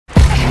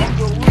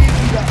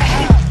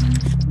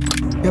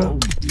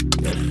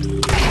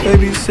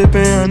Baby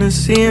sipping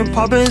Hennessy and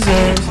poppin'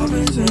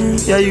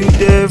 sens. Yeah, you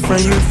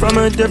different, you from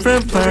a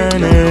different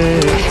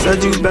planet.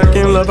 Said you back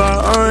in love,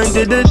 I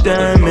undid the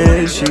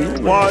damage. She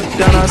walked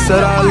down, I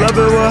said I love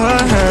it what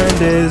her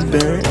hand is.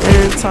 Been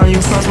anytime you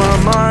cross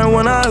my mind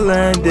when I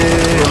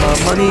landed.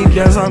 My money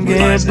dance, I'm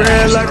getting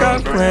bread like I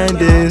planned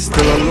it.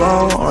 Still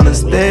alone on the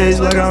stage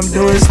like I'm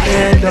doing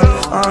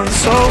stand-up. I'm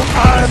so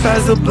high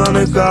past the blunt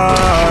of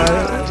God.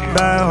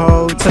 Bad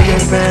hoe, take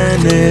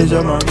advantage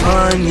of my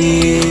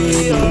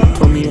money.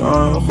 Put me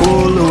on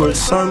Hulu or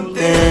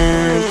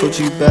something. Put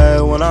you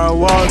bad when I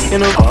walk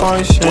in a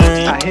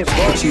function.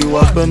 Put you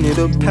up beneath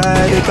a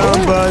paddock,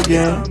 I'm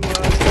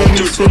bugging.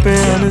 Baby sipping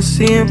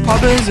Hennessy and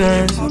poppin'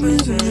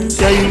 sens.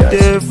 Yeah, you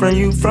different,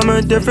 you from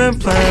a different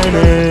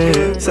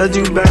planet. Said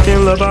you back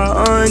in love,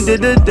 I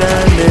undid the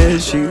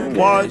damage. She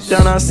walked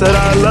down, I said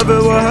I love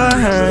it what her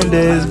hand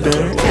is.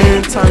 Been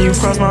anytime you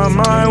cross my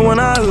mind when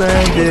I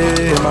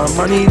landed. My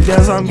money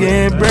dance, I'm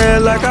getting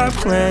bread like I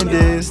planned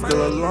it.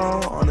 Still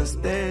alone on the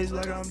stage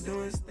like I'm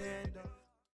doing stand.